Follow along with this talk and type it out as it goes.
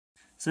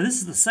So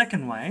this is the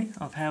second way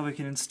of how we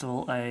can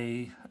install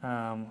a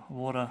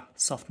water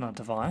softener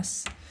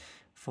device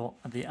for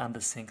the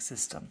Undersink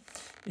system.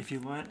 If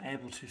you weren't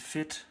able to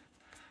fit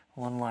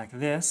one like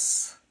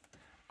this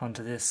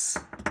onto this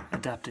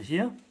adapter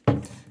here,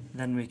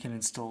 then we can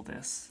install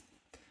this.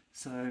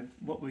 So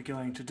what we're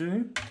going to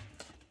do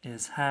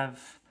is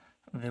have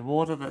the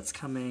water that's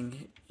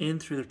coming in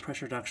through the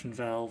pressure reduction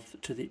valve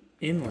to the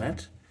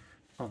inlet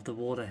of the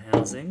water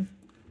housing.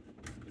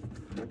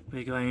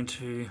 We're going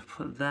to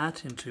put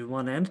that into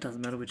one end,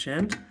 doesn't matter which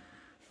end,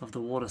 of the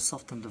water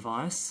softener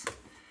device.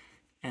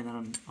 And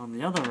then on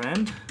the other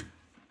end,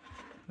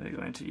 we're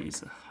going to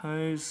use a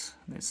hose.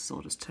 This is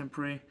all just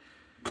temporary,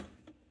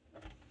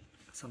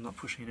 so I'm not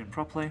pushing it in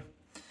properly.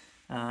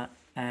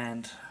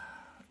 And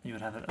you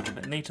would have it a little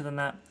bit neater than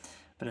that,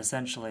 but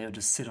essentially it would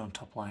just sit on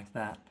top like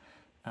that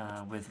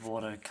with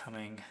water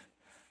coming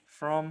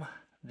from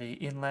the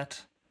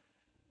inlet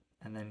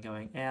and then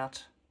going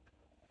out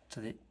to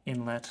the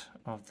inlet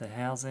of the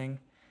housing,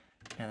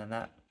 and then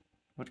that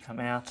would come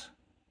out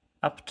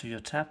up to your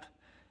tap.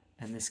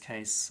 In this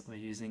case we're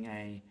using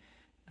a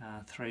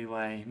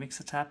three-way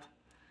mixer tap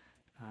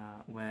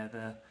where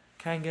the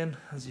Kangen,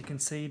 as you can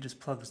see, just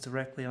plugs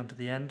directly onto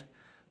the end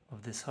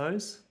of this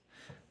hose.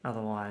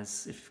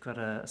 Otherwise, if you've got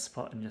a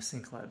spot in your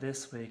sink like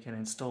this where you can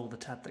install the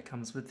tap that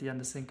comes with the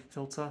Undersink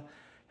filter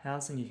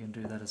housing, you can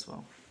do that as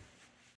well.